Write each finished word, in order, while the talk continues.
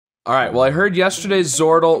All right, well, I heard yesterday's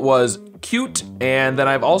Zordle was cute, and then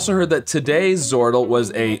I've also heard that today's Zordle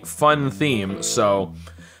was a fun theme, so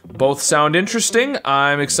both sound interesting.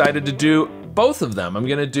 I'm excited to do both of them. I'm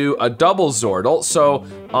gonna do a double Zordle. So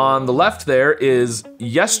on the left there is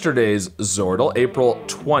yesterday's Zordle, April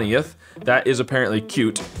 20th. That is apparently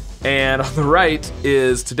cute. And on the right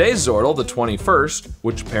is today's Zordle, the 21st,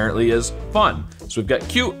 which apparently is fun. So we've got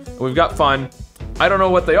cute and we've got fun. I don't know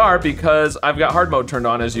what they are because I've got hard mode turned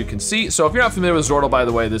on, as you can see. So if you're not familiar with Zordle, by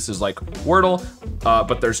the way, this is like Wordle,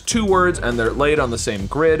 but there's 2 words and they're laid on the same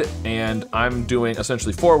grid, and I'm doing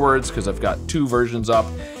essentially 4 words because I've got 2 versions up.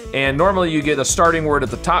 And normally you get a starting word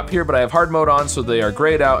at the top here, but I have hard mode on, so they are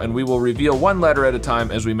grayed out, and we will reveal 1 letter at a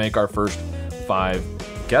time as we make our first 5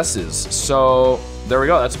 guesses. So there we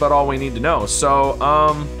go, that's about all we need to know. So,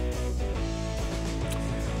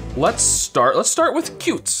 let's start with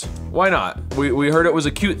cutes. Why not? We heard it was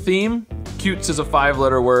a cute theme. Cutes is a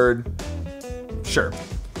 5-letter word. Sure.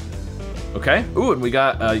 Okay, ooh, and we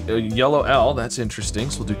got a yellow L, that's interesting.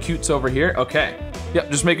 So we'll do cutes over here, okay. Yep,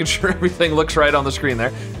 just making sure everything looks right on the screen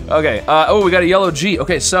there. Okay, oh, we got a yellow G.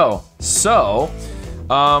 Okay, so, we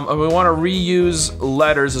wanna reuse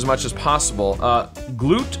letters as much as possible.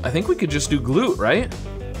 Glute, I think we could just do glute, right?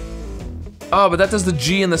 Oh, but that does the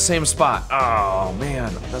G in the same spot. Oh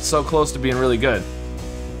man, that's so close to being really good.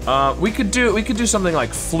 We could do something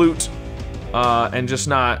like flute, and just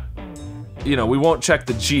not, you know, we won't check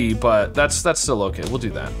the G, but that's still okay. We'll do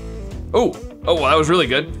that. Oh, well, that was really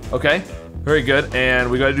good. Okay, very good. And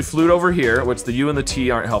we gotta do flute over here, which the U and the T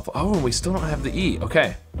aren't helpful. Oh, and we still don't have the E.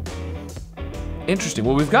 Okay. Interesting.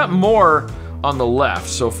 Well, we've got more on the left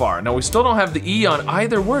so far. Now we still don't have the E on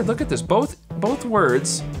either word. Look at this. Both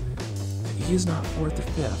words. The E is not 4th or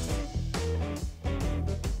 5th.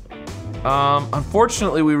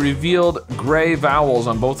 Unfortunately, we revealed gray vowels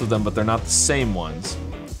on both of them, but they're not the same ones.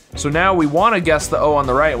 So now we want to guess the O on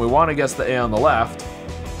the right, and we want to guess the A on the left,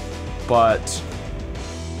 but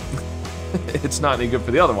it's not any good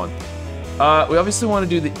for the other one. We obviously want to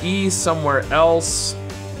do the E somewhere else.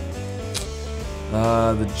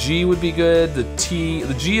 The G would be good, the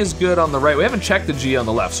G is good on the right. We haven't checked the G on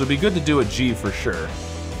the left, so it'd be good to do a G for sure.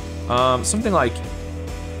 Something like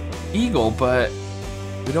eagle, but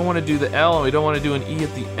we don't want to do the L and we don't want to do an E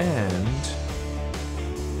at the end.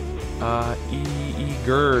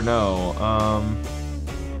 Eager, no.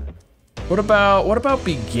 What about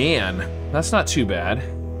began? That's not too bad.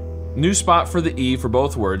 New spot for the E for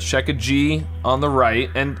both words. Check a G on the right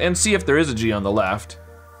and see if there is a G on the left.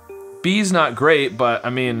 B's not great, but I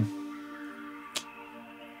mean,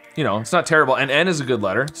 you know, it's not terrible. And N is a good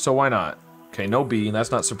letter, so why not? Okay, no B, that's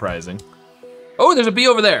not surprising. Oh, there's a B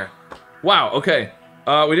over there. Wow, okay.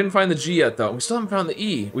 We didn't find the G yet though. We still haven't found the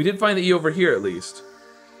E. We did find the E over here at least.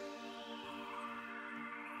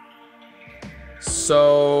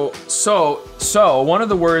 So one of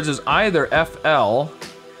the words is either FL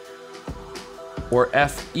or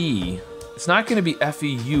FE. It's not gonna be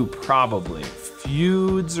FEU probably.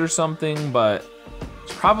 Feuds or something, but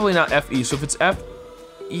it's probably not FE. So if it's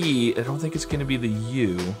FE, I don't think it's gonna be the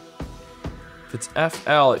U. If it's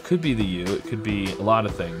FL, it could be the U. It could be a lot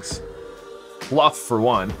of things. Fluff for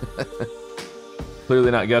one. Clearly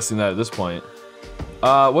not guessing that at this point.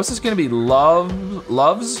 What's this gonna be?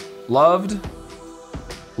 Loves? Loved?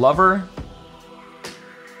 Lover?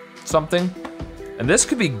 Something? And this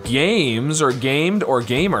could be games or gamed or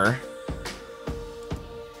gamer.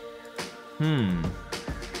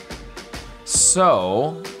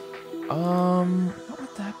 So, what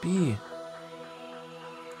would that be?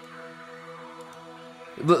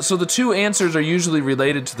 So the 2 answers are usually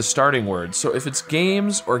related to the starting word. So if it's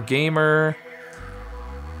games or gamer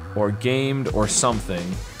or gamed or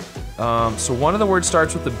something. So one of the words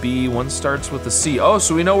starts with the B, one starts with the C. Oh,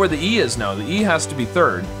 so we know where the E is now. The E has to be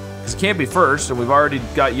 3rd, because it can't be 1st, and we've already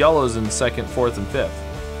got yellows in 2nd, 4th, and 5th.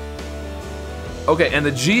 Okay, and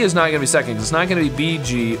the G is not gonna be 2nd, because it's not gonna be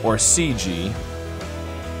BG or CG.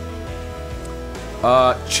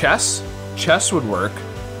 Chess? Chess would work.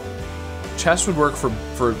 Chess would work for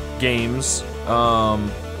games.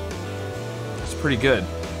 It's pretty good.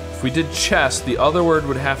 If we did chess, the other word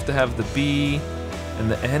would have to have the B and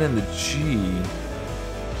the N and the G.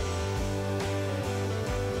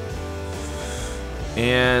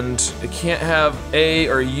 And it can't have A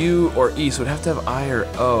or U or E, so it'd have to have I or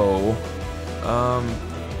O.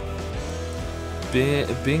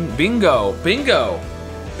 Bingo.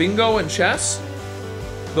 Bingo and chess?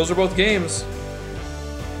 Those are both games.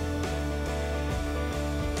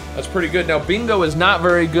 That's pretty good. Now, bingo is not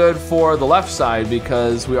very good for the left side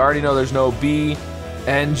because we already know there's no B,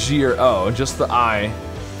 N, G, or O, just the I.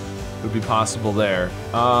 would be possible there.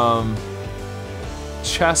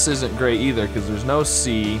 Chess isn't great either because there's no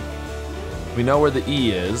C. We know where the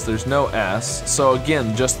E is, there's no S. So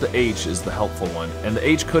again, just the H is the helpful one. And the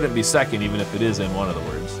H couldn't be second even if it is in one of the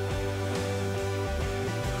words.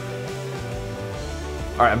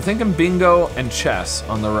 All right, I'm thinking bingo and chess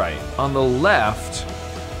on the right. On the left,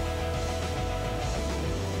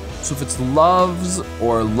 so if it's loves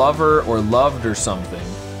or lover or loved or something,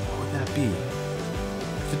 what would that be?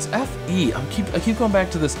 If it's F-E, I keep going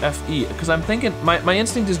back to this F-E because I'm thinking, my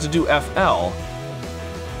instinct is to do F-L,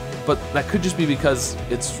 but that could just be because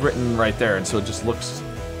it's written right there and so it just looks,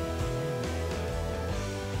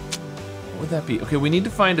 what would that be? Okay, we need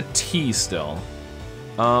to find a T still.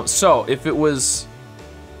 So if it was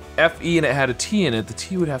F-E and it had a T in it, the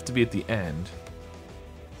T would have to be at the end.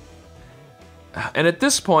 And at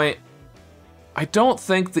this point, I don't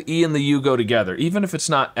think the E and the U go together. Even if it's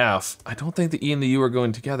not F, I don't think the E and the U are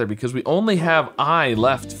going together because we only have I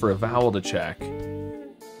left for a vowel to check.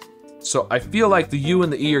 So I feel like the U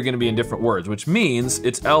and the E are gonna be in different words, which means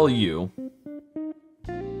it's L-U.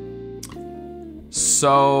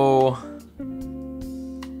 So,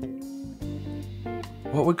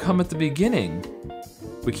 what would come at the beginning?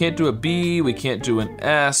 We can't do a B, we can't do an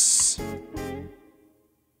S.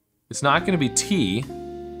 It's not gonna be T.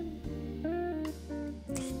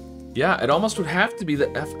 Yeah, it almost would have to be the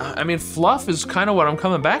F. I mean, fluff is kind of what I'm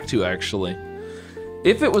coming back to, actually.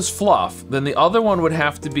 If it was fluff, then the other one would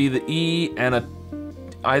have to be the E and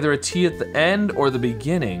either a T at the end or the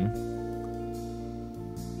beginning.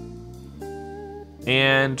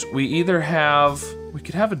 And we either have, we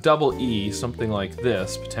could have a double E, something like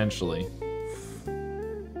this, potentially.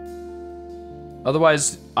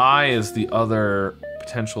 Otherwise, I is the other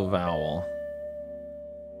potential vowel.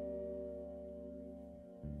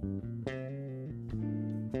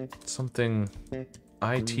 Something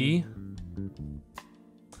IT?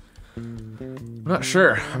 I'm not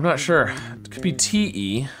sure. It could be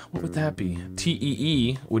TE. What would that be?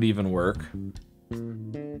 TEE would even work.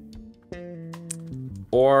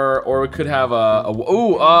 Or we could have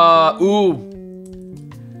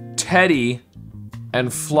Teddy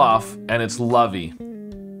and Fluff, and it's Lovey.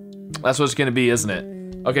 That's what it's gonna be, isn't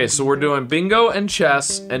it? Okay, so we're doing bingo and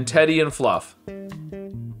chess and Teddy and Fluff.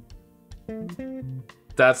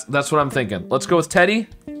 That's what I'm thinking. Let's go with Teddy.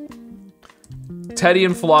 Teddy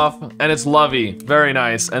and Fluff, and it's Lovey. Very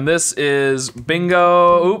nice. And this is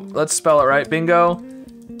bingo. Oop, let's spell it right. Bingo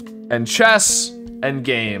and chess and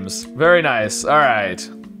games. Very nice. All right.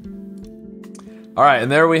 All right,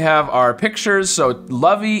 and there we have our pictures. So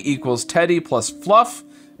Lovey equals Teddy plus Fluff.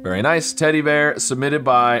 Very nice. Teddy bear submitted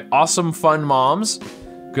by Awesome Fun Moms.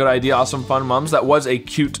 Good idea, Awesome Fun Moms. That was a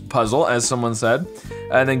cute puzzle, as someone said.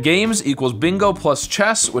 And then games equals bingo plus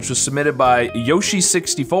chess, which was submitted by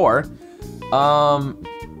Yoshi64.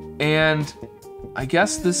 And I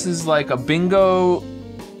guess this is like a bingo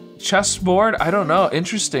chessboard. I don't know,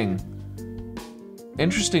 interesting.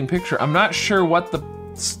 Interesting picture. I'm not sure what the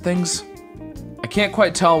things, I can't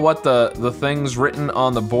quite tell what the things written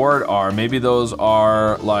on the board are. Maybe those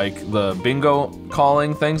are like the bingo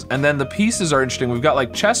calling things. And then the pieces are interesting. We've got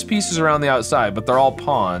like chess pieces around the outside, but they're all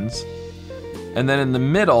pawns. And then in the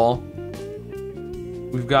middle,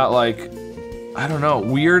 we've got like, I don't know,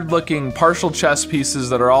 weird looking partial chess pieces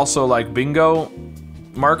that are also like bingo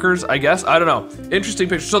markers, I guess. I don't know. Interesting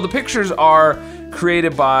pictures. So the pictures are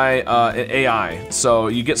created by an AI. So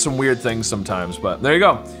you get some weird things sometimes, but there you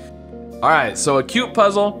go. All right, so a cute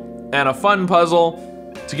puzzle and a fun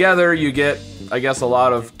puzzle. Together you get, I guess, a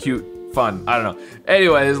lot of cute fun. I don't know.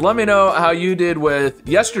 Anyways, let me know how you did with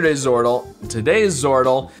yesterday's Zordle, today's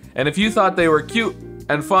Zordle, and if you thought they were cute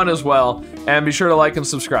and fun as well. And be sure to like and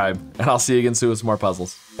subscribe, and I'll see you again soon with some more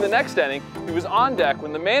puzzles. In the next inning, he was on deck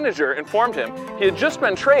when the manager informed him he had just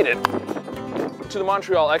been traded to the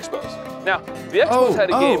Montreal Expos. Now, the Expos had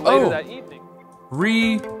a game later that evening.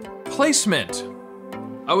 Replacement.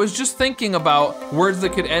 I was just thinking about words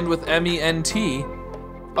that could end with M-E-N-T.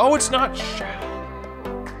 Oh, it's not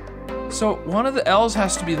shall. So one of the L's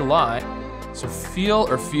has to be the lie. So feel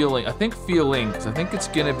or feeling, I think feeling, because I think it's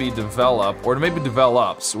gonna be develop, or maybe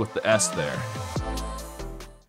develops with the S there.